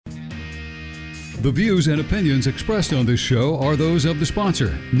The views and opinions expressed on this show are those of the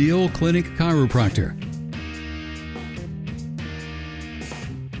sponsor, Neal Clinic Chiropractor.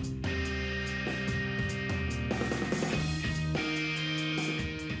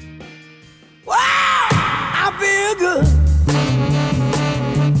 Wow, I feel good.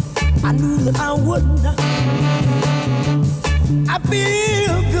 I knew that I would not. I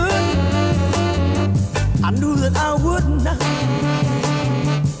feel good. I knew that I would not.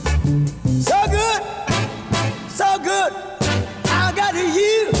 So good, so good. I got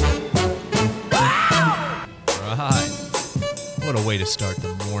you. Wow. Right. What a way to start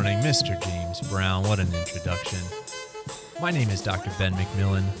the morning. Mr. James Brown, what an introduction. My name is Dr. Ben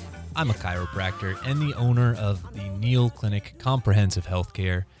Mcmillon. I'm a chiropractor and the owner of the Neal Clinic Comprehensive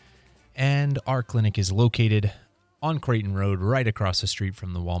Healthcare. And our clinic is located on Creighton Road, right across the street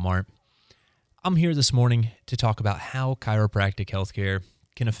from the Walmart. I'm here this morning to talk about how chiropractic healthcare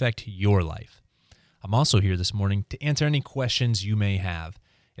can affect your life. I'm also here this morning to answer any questions you may have.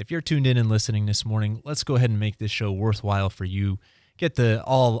 If you're tuned in and listening this morning, let's go ahead and make this show worthwhile for you. Get the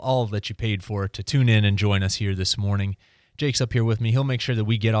all that you paid for to tune in and join us here this morning. Jake's up here with me. He'll make sure that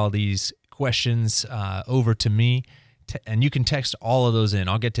we get all these questions over to me, and you can text all of those in.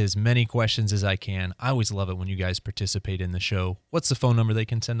 I'll get to as many questions as I can. I always love it when you guys participate in the show. What's the phone number they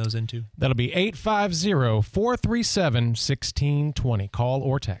can send those into? That'll be 850-437-1620. Call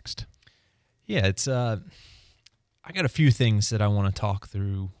or text. Yeah, it's I got a few things that I want to talk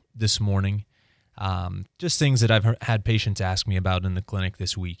through this morning. Just things that I've had patients ask me about in the clinic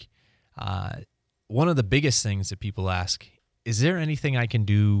this week. One of the biggest things that people ask, is there anything I can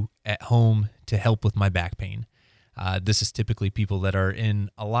do at home to help with my back pain? This is typically people that are in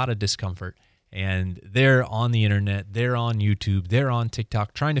a lot of discomfort, and they're on the internet, they're on YouTube, they're on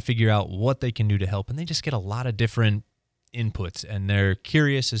TikTok trying to figure out what they can do to help, and they just get a lot of different inputs, and they're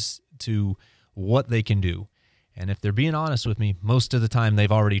curious as to what they can do. And if they're being honest with me, most of the time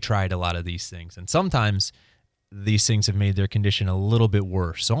they've already tried a lot of these things, and sometimes these things have made their condition a little bit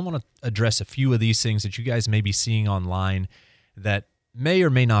worse. So I want to address a few of these things that you guys may be seeing online that may or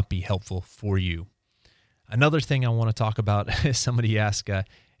may not be helpful for you. Another thing I want to talk about is somebody asked, am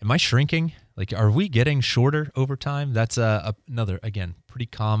I shrinking? Like, are we getting shorter over time? That's another, again, pretty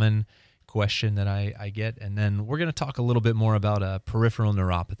common question that I get. And then we're going to talk a little bit more about peripheral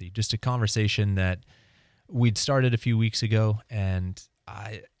neuropathy, just a conversation that we'd started a few weeks ago. And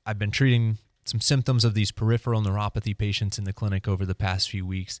I've been treating some symptoms of these peripheral neuropathy patients in the clinic over the past few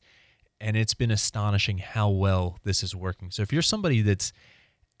weeks. And it's been astonishing how well this is working. So if you're somebody that's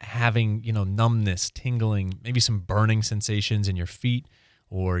having, numbness, tingling, maybe some burning sensations in your feet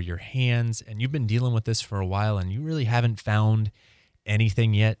or your hands, and you've been dealing with this for a while and you really haven't found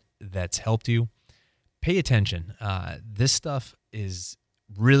anything yet that's helped you, pay attention. This stuff is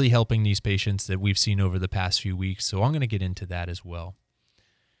really helping these patients that we've seen over the past few weeks, so I'm going to get into that as well.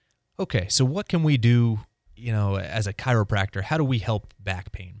 Okay, so what can we do, as a chiropractor? How do we help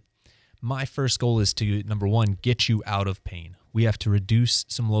back pain? My first goal is to, number one, get you out of pain. We have to reduce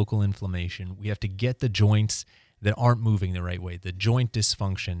some local inflammation. We have to get the joints that aren't moving the right way, the joint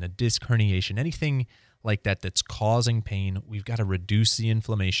dysfunction, the disc herniation, anything like that that's causing pain. We've got to reduce the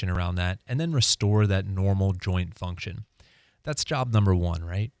inflammation around that and then restore that normal joint function. That's job number one,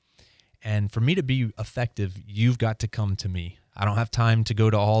 right? And for me to be effective, you've got to come to me. I don't have time to go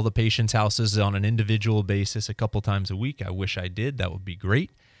to all the patients' houses on an individual basis a couple times a week. I wish I did. That would be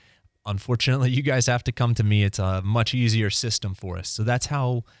great. Unfortunately, you guys have to come to me. It's a much easier system for us. So that's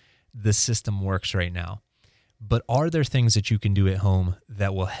how the system works right now. But are there things that you can do at home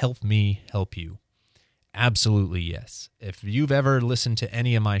that will help me help you? Absolutely, yes. If you've ever listened to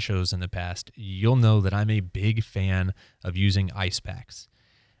any of my shows in the past, you'll know that I'm a big fan of using ice packs.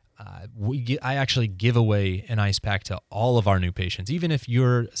 I actually give away an ice pack to all of our new patients. Even if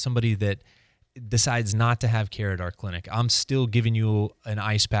you're somebody that decides not to have care at our clinic, I'm still giving you an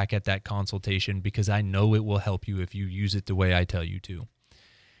ice pack at that consultation because I know it will help you if you use it the way I tell you to.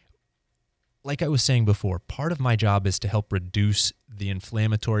 Like I was saying before, part of my job is to help reduce the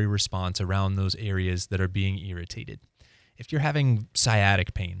inflammatory response around those areas that are being irritated. If you're having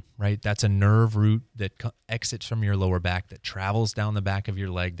sciatic pain, right, that's a nerve root that exits from your lower back, that travels down the back of your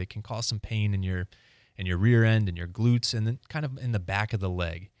leg, that can cause some pain in your rear end and your glutes and then kind of in the back of the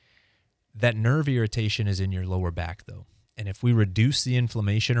leg. That nerve irritation is in your lower back, though. And if we reduce the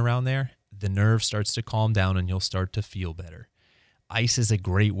inflammation around there, the nerve starts to calm down and you'll start to feel better. Ice is a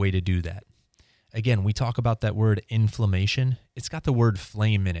great way to do that. Again, we talk about that word inflammation. It's got the word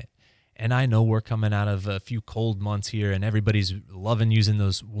flame in it. And I know we're coming out of a few cold months here and everybody's loving using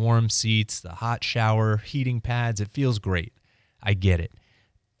those warm seats, the hot shower, heating pads. It feels great. I get it.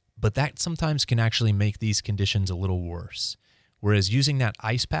 but that sometimes can actually make these conditions a little worse. Whereas using that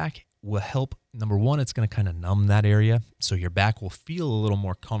ice pack will help. Number one, it's going to kind of numb that area, so your back will feel a little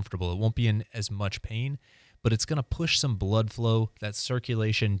more comfortable. It won't be in as much pain, but it's going to push some blood flow, that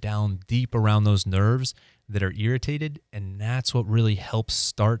circulation down deep around those nerves that are irritated, and that's what really helps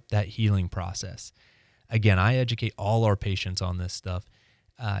start that healing process. Again, I educate all our patients on this stuff,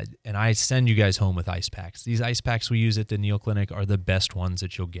 and I send you guys home with ice packs. These ice packs we use at the Neal Clinic are the best ones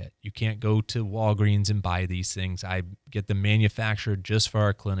that you'll get. You can't go to Walgreens and buy these things. I get them manufactured just for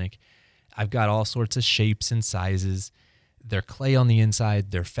our clinic. I've got all sorts of shapes and sizes. They're clay on the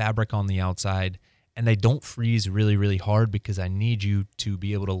inside, they're fabric on the outside, and they don't freeze really, really hard because I need you to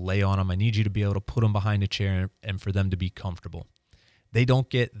be able to lay on them. I need you to be able to put them behind a chair and for them to be comfortable. They don't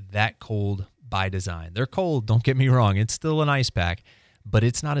get that cold by design. They're cold, don't get me wrong. It's still an ice pack, but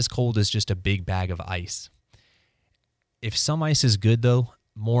it's not as cold as just a big bag of ice. If some ice is good, though,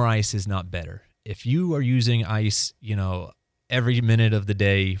 more ice is not better. If you are using ice, every minute of the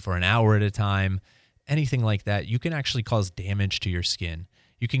day for an hour at a time, anything like that, you can actually cause damage to your skin.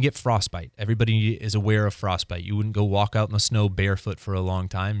 You can get frostbite. Everybody is aware of frostbite. You wouldn't go walk out in the snow barefoot for a long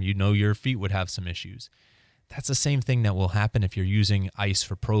time. You know your feet would have some issues. That's the same thing that will happen if you're using ice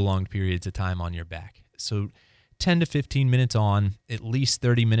for prolonged periods of time on your back. So 10 to 15 minutes on, at least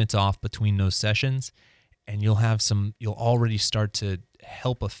 30 minutes off between those sessions, and you'll already start to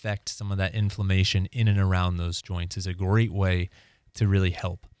help affect some of that inflammation in and around those joints. Is a great way to really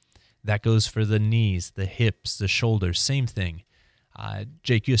help. That goes for the knees, the hips, the shoulders, same thing.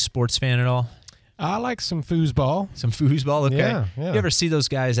 Jake, you a sports fan at all? I like some foosball. Some foosball, okay. Yeah. You ever see those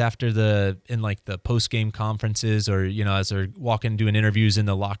guys after the post-game conferences or, as they're walking doing interviews in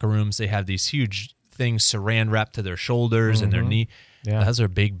the locker rooms, they have these huge things saran wrapped to their shoulders and their knee. Yeah. Those are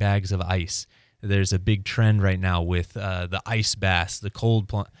big bags of ice. There's a big trend right now with the ice baths, the cold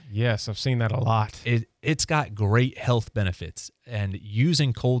plunge. Yes, I've seen that a lot. It's got great health benefits, and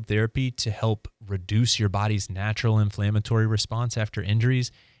using cold therapy to help reduce your body's natural inflammatory response after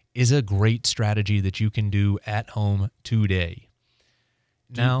injuries is a great strategy that you can do at home today.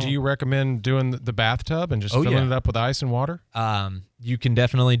 Do you recommend doing the bathtub and just filling it up with ice and water? You can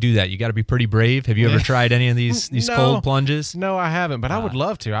definitely do that. You got to be pretty brave. Have you ever tried any of these cold plunges? No, I haven't, but I would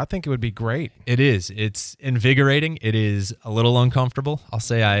love to. I think it would be great. It is. It's invigorating. It is a little uncomfortable. I'll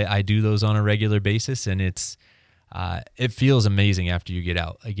say I do those on a regular basis, and it feels amazing after you get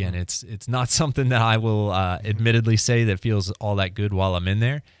out. Again, it's not something that I will admittedly say that feels all that good while I'm in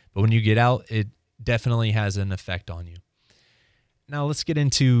there, but when you get out, it definitely has an effect on you. Now let's get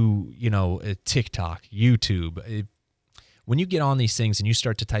into, TikTok, YouTube. When you get on these things and you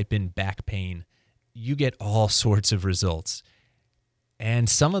start to type in back pain, you get all sorts of results. And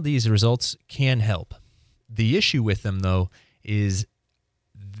some of these results can help. The issue with them, though, is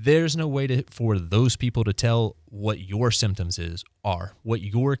there's no way for those people to tell what your symptoms are, what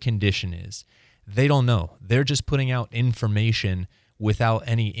your condition is. They don't know. They're just putting out information without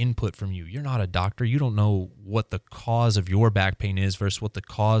any input from you. You're not a doctor. You don't know what the cause of your back pain is versus what the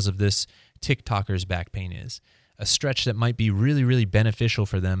cause of this TikToker's back pain is. A stretch that might be really, really beneficial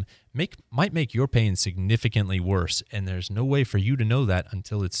for them might make your pain significantly worse, and there's no way for you to know that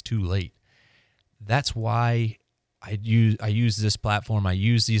until it's too late. That's why I use this platform. I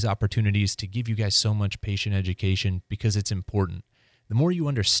use these opportunities to give you guys so much patient education because it's important. The more you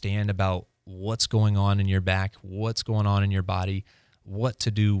understand about what's going on in your back, what's going on in your body, what to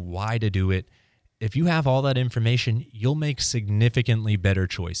do, why to do it, if you have all that information, you'll make significantly better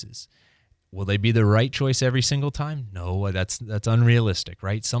choices. Will they be the right choice every single time? No, that's unrealistic,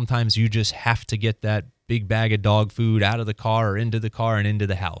 right? Sometimes you just have to get that big bag of dog food out of the car or into the car and into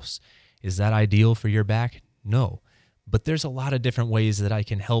the house. Is that ideal for your back? No. But there's a lot of different ways that I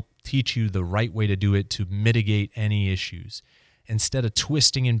can help teach you the right way to do it to mitigate any issues. Instead of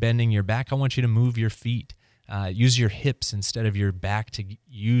twisting and bending your back, I want you to move your feet. Use your hips instead of your back to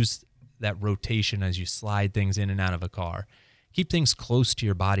use that rotation as you slide things in and out of a car. Keep things close to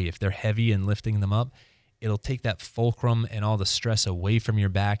your body. If they're heavy and lifting them up, it'll take that fulcrum and all the stress away from your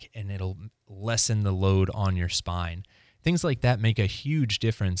back, and it'll lessen the load on your spine. Things like that make a huge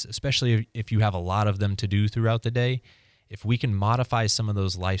difference, especially if you have a lot of them to do throughout the day. If we can modify some of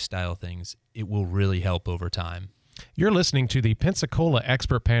those lifestyle things, it will really help over time. You're listening to the Pensacola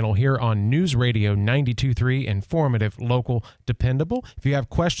Expert Panel here on News Radio 92.3, informative, local, dependable. If you have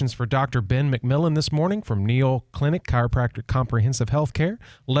questions for Dr. Ben Mcmillon this morning from Neal Clinic Chiropractic Comprehensive Health Care,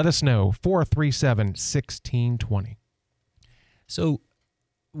 let us know, 437-1620. So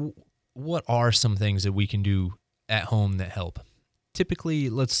what are some things that we can do at home that help?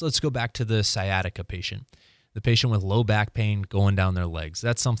 Typically, let's go back to the sciatica patient. The patient with low back pain going down their legs.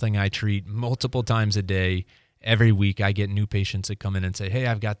 That's something I treat multiple times a day. Every week I get new patients that come in and say, hey,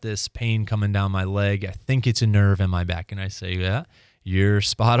 I've got this pain coming down my leg. I think it's a nerve in my back. And I say, yeah, you're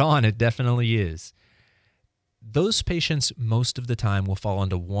spot on. It definitely is. Those patients most of the time will fall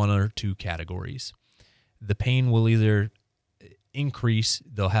into one or two categories. The pain will either increase,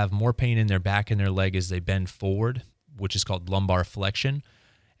 they'll have more pain in their back and their leg as they bend forward, which is called lumbar flexion,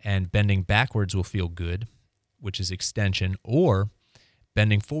 and bending backwards will feel good, which is extension, or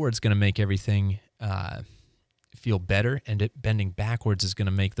bending forward is going to make everything feel better, and bending backwards is going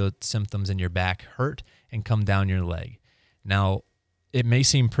to make the symptoms in your back hurt and come down your leg. Now, it may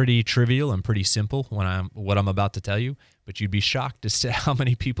seem pretty trivial and pretty simple what I'm about to tell you, but you'd be shocked as to how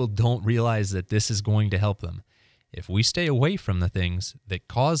many people don't realize that this is going to help them. If we stay away from the things that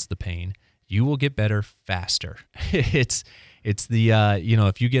cause the pain, you will get better faster. It's the,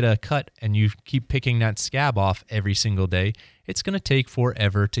 if you get a cut and you keep picking that scab off every single day, it's going to take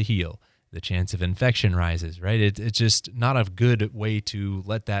forever to heal. The chance of infection rises, right? It's just not a good way to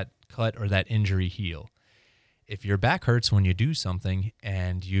let that cut or that injury heal. If your back hurts when you do something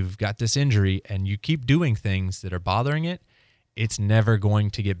and you've got this injury and you keep doing things that are bothering it, it's never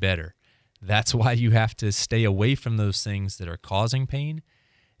going to get better. That's why you have to stay away from those things that are causing pain.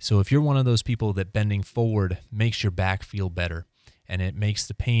 So if you're one of those people that bending forward makes your back feel better and it makes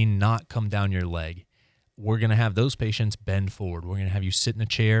the pain not come down your leg, we're going to have those patients bend forward. We're going to have you sit in a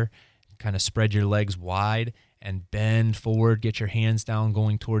chair, kind of spread your legs wide and bend forward, get your hands down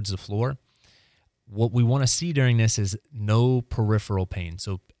going towards the floor. What we want to see during this is no peripheral pain.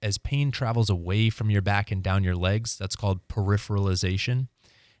 So as pain travels away from your back and down your legs, that's called peripheralization.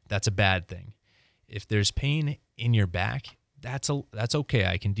 That's a bad thing. If there's pain in your back, that's okay.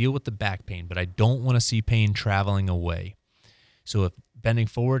 I can deal with the back pain, but I don't want to see pain traveling away. So if bending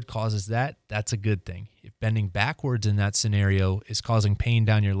forward causes that, that's a good thing. If bending backwards in that scenario is causing pain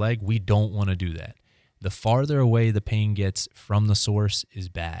down your leg, we don't want to do that. The farther away the pain gets from the source is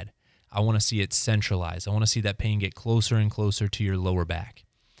bad. I want to see it centralized. I want to see that pain get closer and closer to your lower back.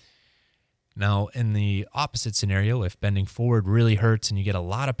 Now, in the opposite scenario, if bending forward really hurts and you get a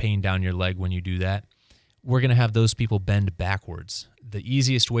lot of pain down your leg when you do that, we're going to have those people bend backwards. The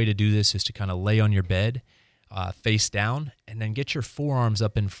easiest way to do this is to kind of lay on your bed, face down, and then get your forearms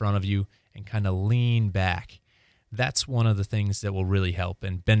up in front of you and kind of lean back. That's one of the things that will really help.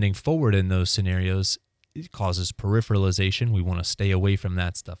 And bending forward in those scenarios, it causes peripheralization. We want to stay away from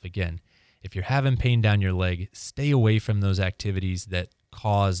that stuff. Again, if you're having pain down your leg, stay away from those activities that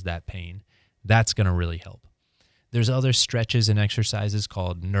cause that pain. That's going to really help. There's other stretches and exercises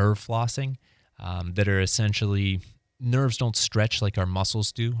called nerve flossing that are essentially, nerves don't stretch like our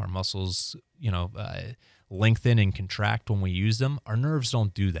muscles do. Our muscles, lengthen and contract when we use them. Our nerves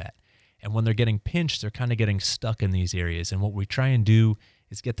don't do that. And when they're getting pinched, they're kind of getting stuck in these areas. And what we try and do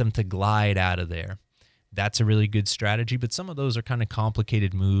is get them to glide out of there. That's a really good strategy, but some of those are kind of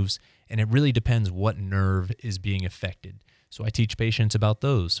complicated moves, and it really depends what nerve is being affected. So I teach patients about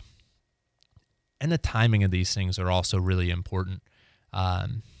those. And the timing of these things are also really important.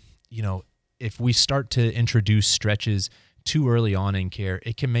 If we start to introduce stretches too early on in care,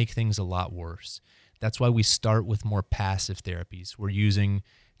 it can make things a lot worse. That's why we start with more passive therapies. We're using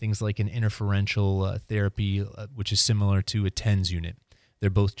things like an interferential therapy, which is similar to a TENS unit. They're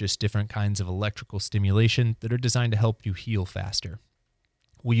both just different kinds of electrical stimulation that are designed to help you heal faster.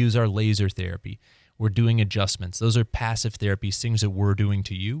 We use our laser therapy. We're doing adjustments. Those are passive therapies, things that we're doing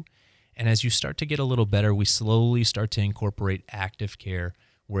to you. And as you start to get a little better, we slowly start to incorporate active care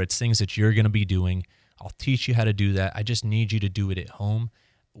where it's things that you're going to be doing. I'll teach you how to do that. I just need you to do it at home.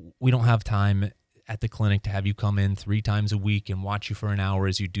 We don't have time at the clinic to have you come in 3 times a week and watch you for an hour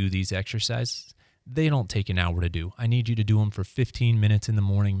as you do these exercises. They don't take an hour to do. I need you to do them for 15 minutes in the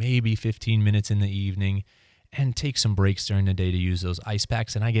morning, maybe 15 minutes in the evening, and take some breaks during the day to use those ice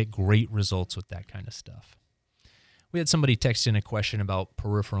packs, and I get great results with that kind of stuff. We had somebody text in a question about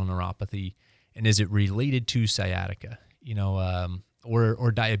peripheral neuropathy, and is it related to sciatica,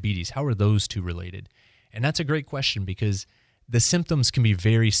 or diabetes? How are those two related? And that's a great question because the symptoms can be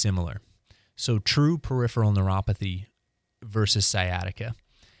very similar. So true peripheral neuropathy versus sciatica.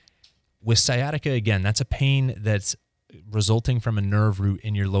 With sciatica, again, that's a pain that's resulting from a nerve root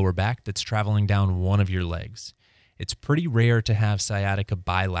in your lower back that's traveling down one of your legs. It's pretty rare to have sciatica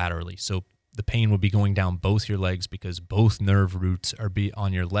bilaterally. So the pain will be going down both your legs because both nerve roots are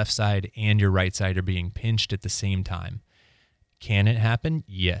on your left side and your right side are being pinched at the same time. Can it happen?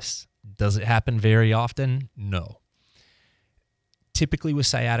 Yes. Does it happen very often? No. Typically with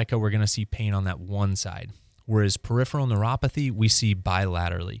sciatica, we're going to see pain on that one side, whereas peripheral neuropathy, we see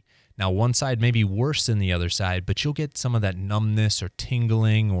bilaterally. Now, one side may be worse than the other side, but you'll get some of that numbness or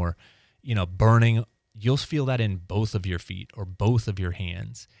tingling or, burning. You'll feel that in both of your feet or both of your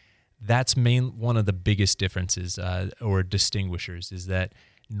hands. That's one of the biggest differences or distinguishers is that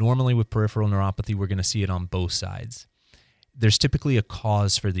normally with peripheral neuropathy, we're going to see it on both sides. There's typically a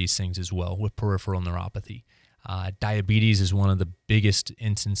cause for these things as well with peripheral neuropathy. Diabetes is one of the biggest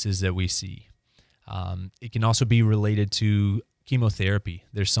instances that we see. It can also be related to chemotherapy.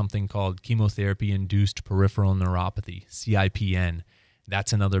 There's something called chemotherapy-induced peripheral neuropathy, CIPN.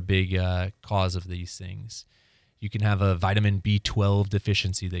 That's another big cause of these things. You can have a vitamin B12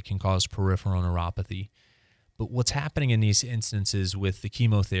 deficiency that can cause peripheral neuropathy. But what's happening in these instances with the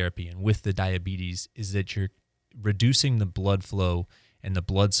chemotherapy and with the diabetes is that you're reducing the blood flow and the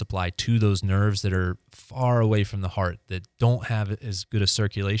blood supply to those nerves that are far away from the heart, that don't have as good a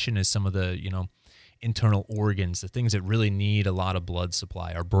circulation as some of the, internal organs, the things that really need a lot of blood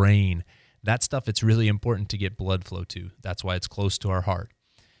supply, our brain. That stuff, it's really important to get blood flow to. That's why it's close to our heart.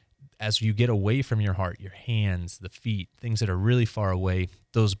 As you get away from your heart, your hands, the feet, things that are really far away,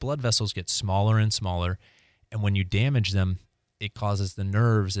 those blood vessels get smaller and smaller. And when you damage them, it causes the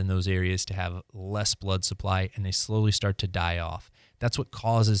nerves in those areas to have less blood supply, and they slowly start to die off. That's what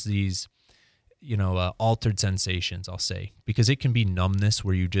causes these, altered sensations, I'll say, because it can be numbness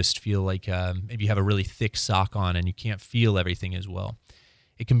where you just feel like maybe you have a really thick sock on and you can't feel everything as well.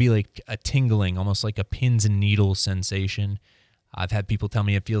 It can be like a tingling, almost like a pins and needles sensation. I've had people tell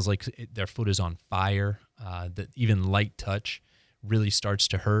me it feels like their foot is on fire, that even light touch really starts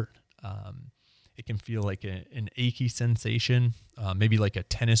to hurt. It can feel like an achy sensation, maybe like a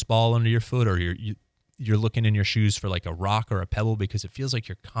tennis ball under your foot, or you're looking in your shoes for like a rock or a pebble because it feels like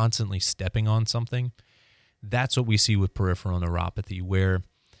you're constantly stepping on something. That's what we see with peripheral neuropathy, where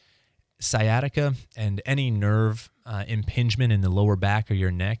sciatica and any nerve impingement in the lower back or your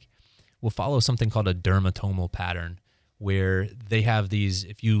neck will follow something called a dermatomal pattern, where they have these,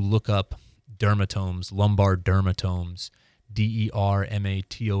 if you look up dermatomes, lumbar dermatomes,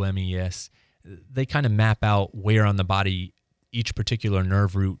 dermatomes, they kind of map out where on the body each particular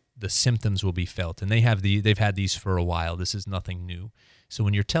nerve root the symptoms will be felt. And they've had these for a while. This is nothing new. So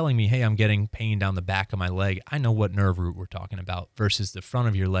when you're telling me, hey, I'm getting pain down the back of my leg, I know what nerve root we're talking about versus the front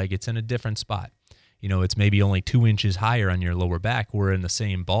of your leg. It's in a different spot. It's maybe only 2 inches higher on your lower back. We're in the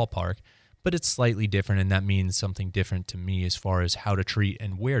same ballpark, but it's slightly different, and that means something different to me as far as how to treat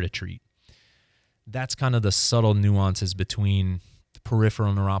and where to treat. That's kind of the subtle nuances between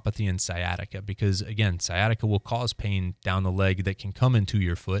peripheral neuropathy and sciatica, because again, sciatica will cause pain down the leg that can come into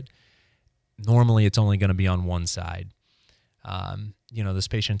your foot. Normally, it's only going to be on one side. This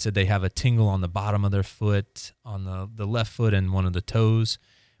patient said they have a tingle on the bottom of their foot, on the left foot and one of the toes,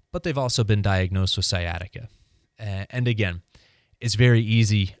 but they've also been diagnosed with sciatica. And again, it's very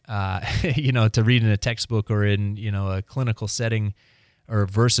easy, to read in a textbook or in, a clinical setting, or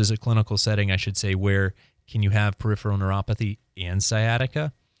versus a clinical setting, I should say, where can you have peripheral neuropathy and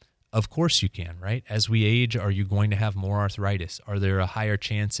sciatica? Of course you can, right? As we age, are you going to have more arthritis? Are there a higher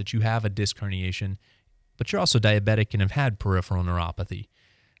chance that you have a disc herniation, but you're also diabetic and have had peripheral neuropathy?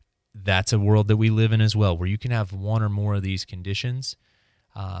 That's a world that we live in as well, where you can have one or more of these conditions.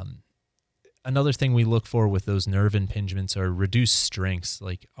 Another thing we look for with those nerve impingements are reduced strengths.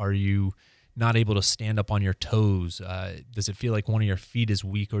 Like, are you not able to stand up on your toes? Does it feel like one of your feet is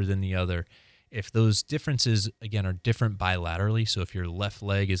weaker than the other? If those differences, again, are different bilaterally, so if your left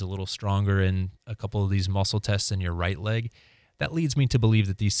leg is a little stronger in a couple of these muscle tests than your right leg, that leads me to believe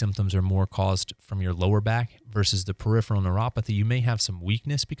that these symptoms are more caused from your lower back versus the peripheral neuropathy. You may have some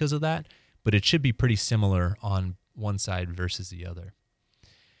weakness because of that, but it should be pretty similar on one side versus the other.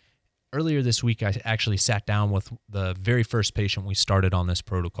 Earlier this week, I actually sat down with the very first patient we started on this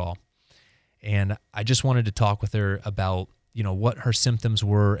protocol, and I just wanted to talk with her about what her symptoms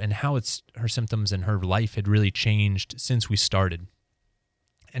were and how her symptoms and her life had really changed since we started.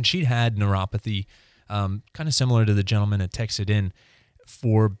 And she'd had neuropathy, kind of similar to the gentleman that texted in,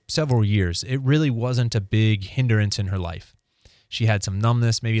 for several years. It really wasn't a big hindrance in her life. She had some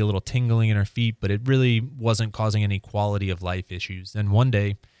numbness, maybe a little tingling in her feet, but it really wasn't causing any quality of life issues. Then one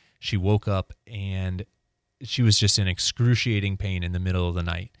day she woke up and she was just in excruciating pain in the middle of the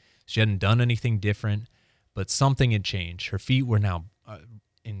night. She hadn't done anything different, but something had changed. Her feet were now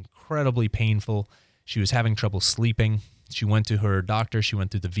incredibly painful. She was having trouble sleeping. She went to her doctor. She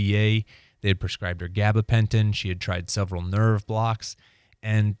went through the VA. They had prescribed her gabapentin. She had tried several nerve blocks.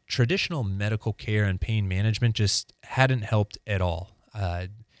 And traditional medical care and pain management just hadn't helped at all.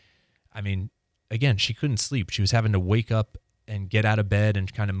 Again, she couldn't sleep. She was having to wake up and get out of bed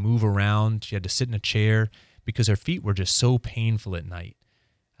and kind of move around. She had to sit in a chair because her feet were just so painful at night.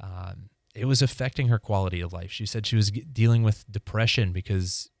 It was affecting her quality of life. She said she was dealing with depression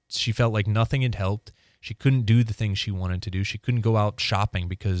because she felt like nothing had helped. She couldn't do the things she wanted to do. She couldn't go out shopping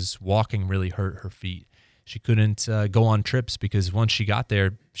because walking really hurt her feet. She couldn't go on trips because once she got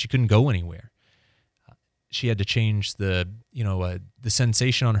there, she couldn't go anywhere. She had to change the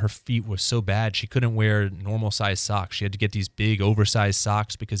sensation on her feet was so bad she couldn't wear normal size socks. She had to get these big oversized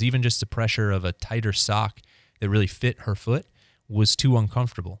socks because even just the pressure of a tighter sock that really fit her foot was too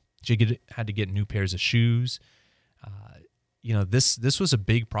uncomfortable. She had to get new pairs of shoes. This was a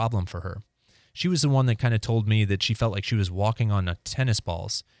big problem for her. She was the one that kind of told me that she felt like she was walking on tennis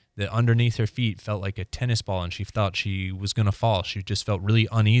balls, that underneath her feet felt like a tennis ball, and she thought she was going to fall. She just felt really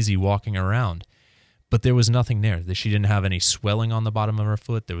uneasy walking around. But there was nothing there. That she didn't have any swelling on the bottom of her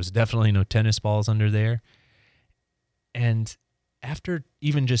foot. There was definitely no tennis balls under there. And after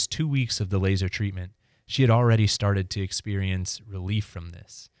even just 2 weeks of the laser treatment, she had already started to experience relief from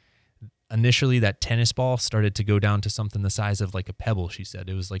this. Initially, that tennis ball started to go down to something the size of like a pebble, she said.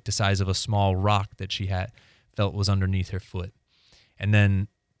 It was like the size of a small rock that she had felt was underneath her foot. And then,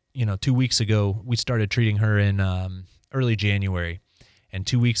 2 weeks ago, we started treating her in early January. And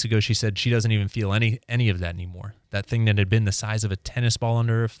 2 weeks ago, she said she doesn't even feel any of that anymore. That thing that had been the size of a tennis ball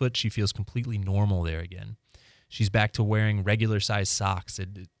under her foot, she feels completely normal there again. She's back to wearing regular size socks.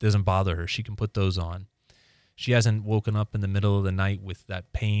 It doesn't bother her. She can put those on. She hasn't woken up in the middle of the night with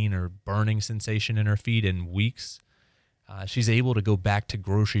that pain or burning sensation in her feet in weeks. She's able to go back to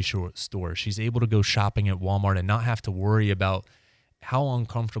grocery stores. She's able to go shopping at Walmart and not have to worry about how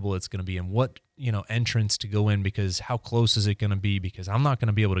uncomfortable it's going to be and what, entrance to go in, because how close is it going to be, because I'm not going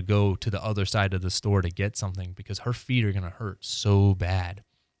to be able to go to the other side of the store to get something because her feet are going to hurt so bad.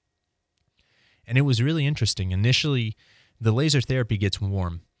 And it was really interesting. Initially, the laser therapy gets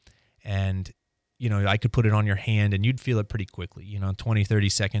warm, and I could put it on your hand and you'd feel it pretty quickly. 20, 30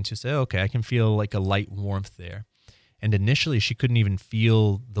 seconds, you say, okay, I can feel like a light warmth there. And initially, she couldn't even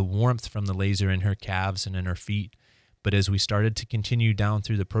feel the warmth from the laser in her calves and in her feet. But as we started to continue down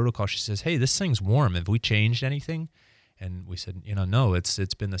through the protocol, she says, hey, this thing's warm. Have we changed anything? And we said, no, it's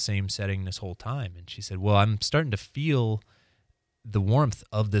been the same setting this whole time. And she said, well, I'm starting to feel the warmth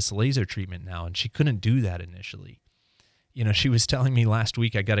of this laser treatment now. And she couldn't do that initially. She was telling me last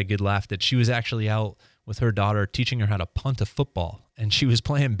week, I got a good laugh, that she was actually out with her daughter teaching her how to punt a football. And she was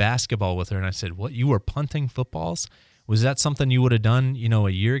playing basketball with her. And I said, what, you were punting footballs? Was that something you would have done, a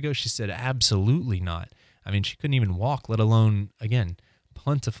year ago? She said, absolutely not. I mean, she couldn't even walk, let alone, again,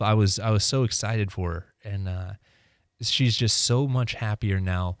 punt. I was so excited for her. And she's just so much happier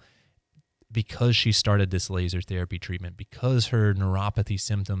now because she started this laser therapy treatment, because her neuropathy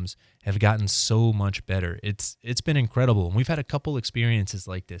symptoms have gotten so much better. It's been incredible. And we've had a couple experiences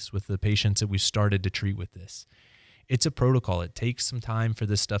like this with the patients that we've started to treat with this. It's a protocol. It takes some time for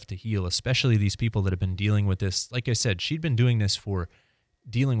this stuff to heal, especially these people that have been dealing with this. Like I said, she'd been dealing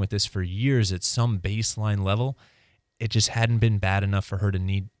with this for years at some baseline level. It just hadn't been bad enough for her to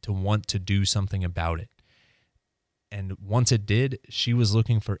need to want to do something about it. And once it did, she was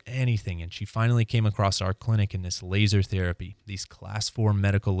looking for anything. And she finally came across our clinic in this laser therapy, these class 4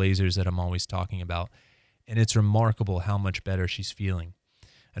 medical lasers that I'm always talking about. And it's remarkable how much better she's feeling.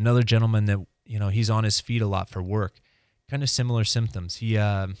 Another gentleman that, he's on his feet a lot for work, kind of similar symptoms.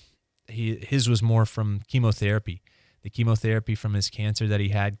 His was more from chemotherapy. The chemotherapy from his cancer that he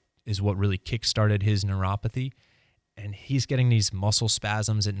had is what really kickstarted his neuropathy. And he's getting these muscle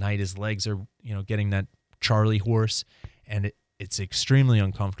spasms at night. His legs are, getting that Charlie horse, and it's extremely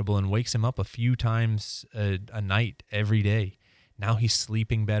uncomfortable and wakes him up a few times a night every day. Now he's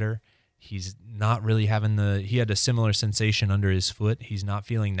sleeping better. He's not really having he had a similar sensation under his foot. He's not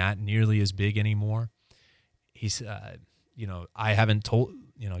feeling that nearly as big anymore. He's, I haven't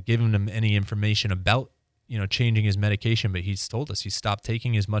given him any information about, changing his medication, but he's told us he stopped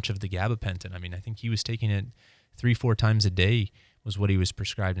taking as much of the gabapentin. I mean, I think he was taking it 3-4 times a day was what he was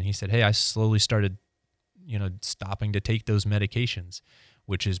prescribed. And he said, hey, I slowly started, stopping to take those medications,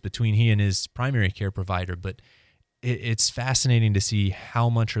 which is between he and his primary care provider. But it's fascinating to see how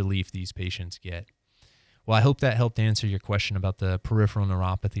much relief these patients get. Well, I hope that helped answer your question about the peripheral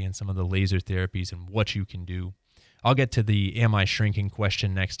neuropathy and some of the laser therapies and what you can do. I'll get to the am I shrinking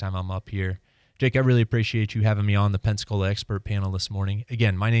question next time I'm up here. Jake, I really appreciate you having me on the Pensacola Expert Panel this morning.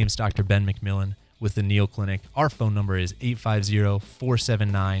 Again, my name is Dr. Ben Mcmillon with the Neal Clinic. Our phone number is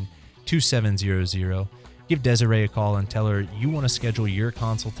 850-479-2700. Give Desiree a call and tell her you want to schedule your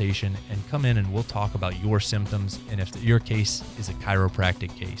consultation and come in and we'll talk about your symptoms and if your case is a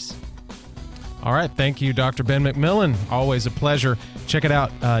chiropractic case. All right. Thank you, Dr. Ben Mcmillon. Always a pleasure. Check it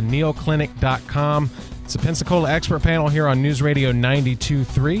out, nealclinic.com. It's the Pensacola Expert Panel here on News Radio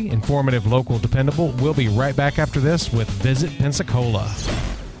 92.3, informative, local, dependable. We'll be right back after this with Visit Pensacola.